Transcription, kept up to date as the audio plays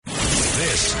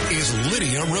is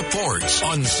Lidia Reports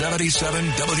on 77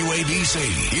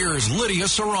 WABC. Here's Lidia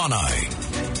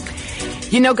Serrani.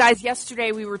 You know, guys,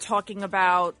 yesterday we were talking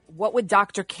about what would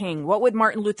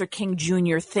Martin Luther King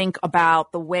Jr. think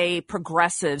about the way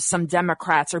progressives, some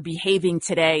Democrats, are behaving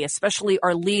today, especially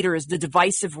our leaders, the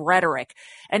divisive rhetoric.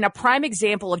 And a prime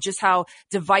example of just how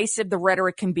divisive the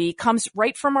rhetoric can be comes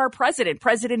right from our president,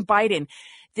 President Biden.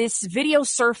 This video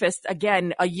surfaced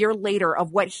again a year later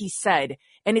of what he said.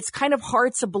 And it's kind of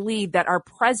hard to believe that our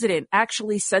president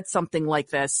actually said something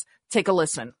like this. Take a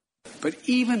listen. But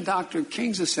even Dr.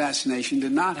 King's assassination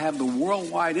did not have the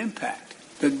worldwide impact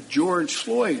that George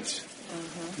Floyd's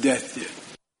death did.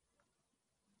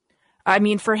 I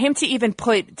mean, for him to even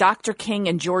put Dr. King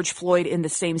and George Floyd in the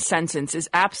same sentence is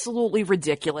absolutely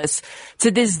ridiculous.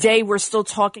 To this day, we're still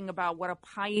talking about what a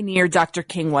pioneer Dr.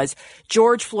 King was.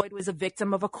 George Floyd was a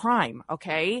victim of a crime,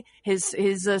 okay? His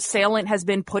assailant has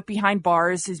been put behind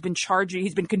bars. He's been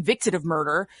convicted of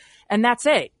murder, and that's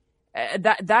it.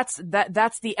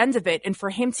 That's the end of it. And for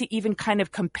him to even kind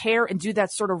of compare and do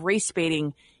that sort of race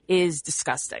baiting is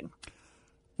disgusting.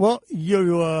 Well,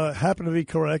 you happen to be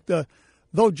correct.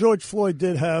 Though George Floyd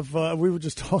did have, we were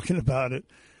just talking about it,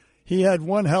 he had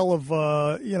one hell of,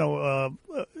 the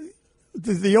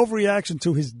overreaction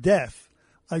to his death,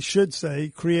 I should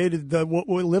say, created what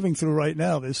we're living through right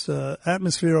now, this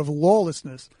atmosphere of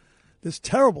lawlessness, this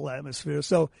terrible atmosphere.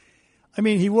 So, I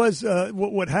mean, he was,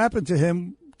 what happened to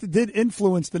him did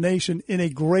influence the nation in a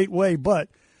great way, but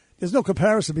there's no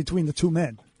comparison between the two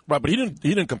men. Right, but he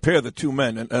didn't compare the two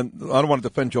men, and I don't want to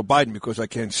defend Joe Biden because I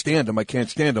can't stand him.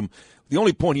 The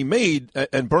only point he made,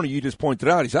 and Bernie, you just pointed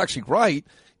out, he's actually right,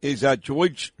 is that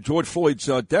George Floyd's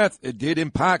death, it did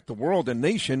impact the world and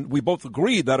nation. We both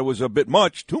agreed that it was a bit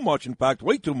much, too much, in fact,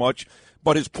 way too much.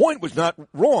 But his point was not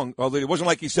wrong. It wasn't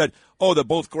like he said, "Oh, they're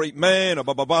both great men," or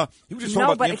blah blah blah. He was just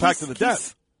talking about the impact of the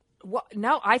death. Well,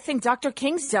 no, I think Dr.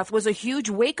 King's death was a huge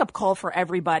wake-up call for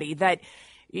everybody that,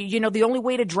 you know, the only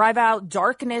way to drive out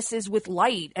darkness is with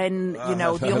light. And, you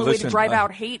know, the only way to drive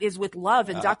out hate is with love.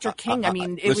 And Dr. King, I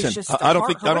mean, it was just I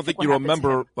don't think you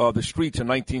remember the streets in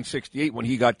 1968 when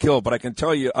he got killed. But I can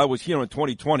tell you I was here in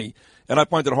 2020, and I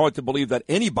find it hard to believe that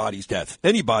anybody's death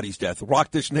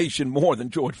rocked this nation more than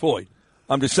George Floyd.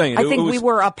 I'm just saying. I think we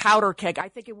were a powder keg. I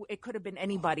think it could have been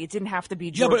anybody. It didn't have to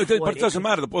be George Floyd. But it doesn't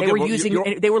matter.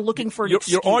 They were looking for an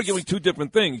excuse. You're arguing two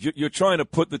different things. You're trying to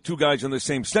put the two guys in the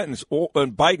same sentence.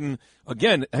 And Biden,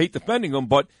 again, I hate defending him,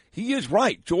 but he is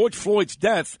right. George Floyd's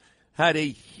death had a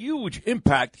huge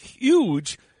impact,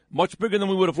 much bigger than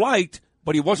we would have liked,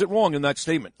 but he wasn't wrong in that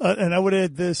statement. And I would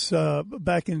add this,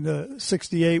 back in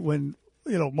 '68 when,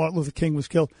 Martin Luther King was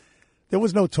killed, there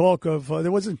was no talk of,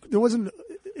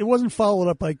 it wasn't followed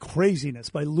up by craziness,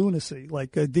 by lunacy,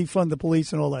 like defund the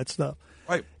police and all that stuff.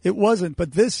 Right. It wasn't.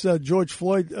 But this George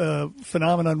Floyd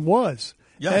phenomenon was.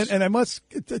 Yes. And I must,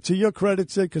 to your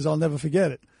credit, Sid, because I'll never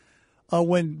forget it,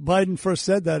 when Biden first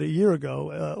said that a year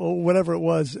ago, or whatever it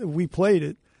was, we played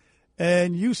it.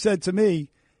 And you said to me,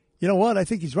 you know what, I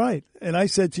think he's right. And I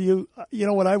said to you, you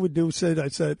know what I would do, Sid? I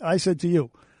said to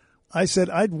you,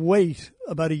 I'd wait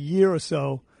about a year or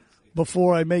so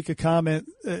before I make a comment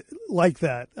like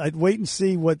that. I'd wait and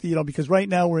see what, because right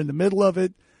now we're in the middle of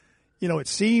it. It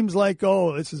seems like,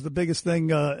 this is the biggest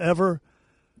thing ever.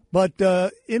 But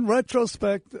in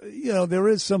retrospect, there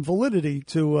is some validity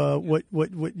to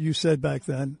what you said back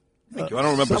then. Thank you. I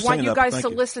don't remember saying that. I want you guys to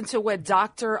listen to what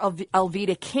Dr.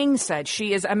 Alveda King said.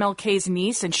 She is MLK's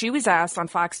niece, and she was asked on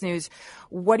Fox News,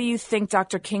 what do you think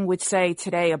Dr. King would say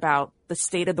today about the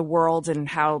state of the world and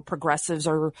how progressives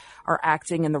are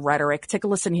acting in the rhetoric? Take a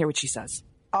listen, hear what she says.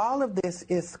 All of this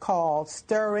is called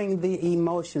stirring the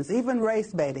emotions, even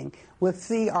race baiting with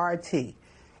CRT.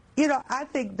 I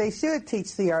think they should teach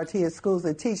CRT at schools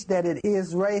and teach that it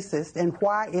is racist and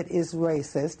why it is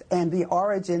racist and the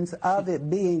origins of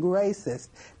it being racist.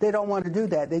 They don't want to do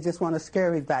that. They just want to scare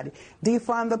everybody.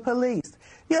 Defund the police.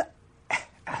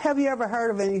 Have you ever heard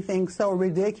of anything so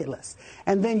ridiculous?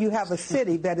 And then you have a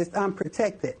city that is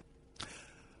unprotected.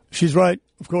 She's right,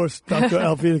 of course, Dr.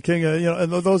 Alveda King.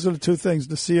 And those are the two things,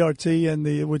 the CRT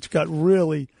and which got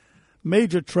really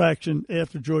major traction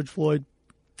after George Floyd.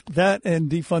 That and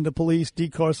defund the police,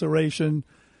 decarceration,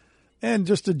 and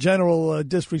just a general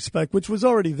disrespect, which was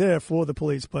already there for the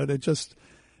police, but it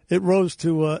rose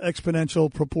to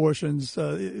exponential proportions.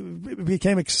 It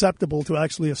became acceptable to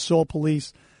actually assault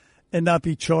police and not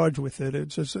be charged with it.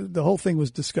 It's just the whole thing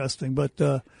was disgusting.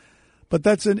 But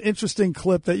that's an interesting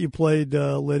clip that you played,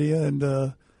 Lydia,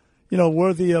 and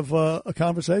worthy of a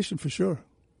conversation for sure.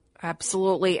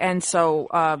 Absolutely, and so.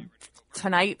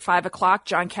 tonight, 5 o'clock,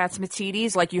 John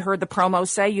Catsimatidis. Like you heard the promo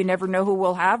say, you never know who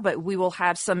we'll have, but we will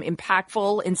have some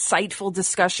impactful, insightful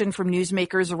discussion from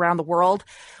newsmakers around the world.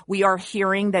 We are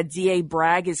hearing that D.A.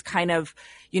 Bragg is kind of,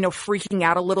 freaking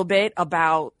out a little bit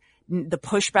about the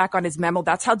pushback on his memo.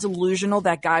 That's how delusional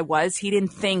that guy was. He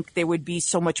didn't think there would be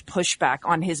so much pushback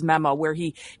on his memo, where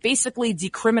he basically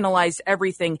decriminalized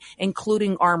everything,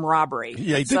 including armed robbery.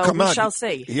 Yeah, he did come out. We shall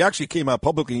see. He actually came out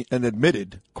publicly and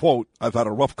admitted, quote, "I've had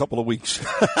a rough couple of weeks."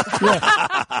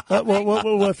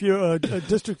 Well, if you're a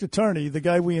district attorney, the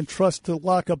guy we entrust to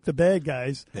lock up the bad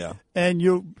guys, and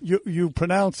you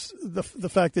pronounce the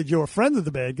fact that you're a friend of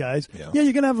the bad guys,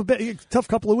 you're going to have a tough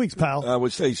couple of weeks, pal. I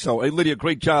would say so. Hey, Lydia,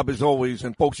 great job as always.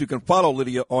 And folks, you can follow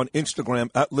Lydia on Instagram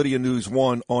at Lydia News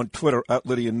 1, on Twitter at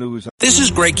Lydia News. This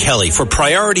is Greg Kelly for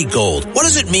Priority Gold. What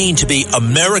does it mean to be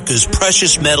America's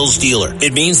precious metals dealer?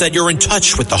 It means that you're in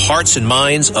touch with the hearts and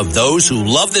minds of those who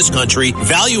love this country,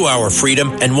 value our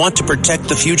freedom, and want to protect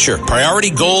the future.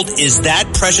 Priority Gold is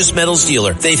that precious metals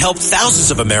dealer. They've helped thousands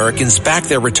of Americans back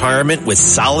their retirement with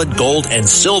solid gold and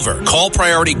silver. Call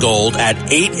Priority Gold at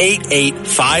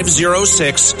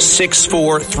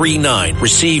 888-506-6439.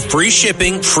 Receive free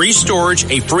shipping, free storage,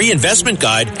 a free investment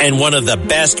guide, and one of the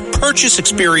best purchase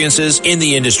experiences in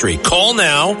the industry. Call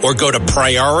now or go to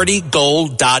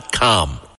PriorityGold.com.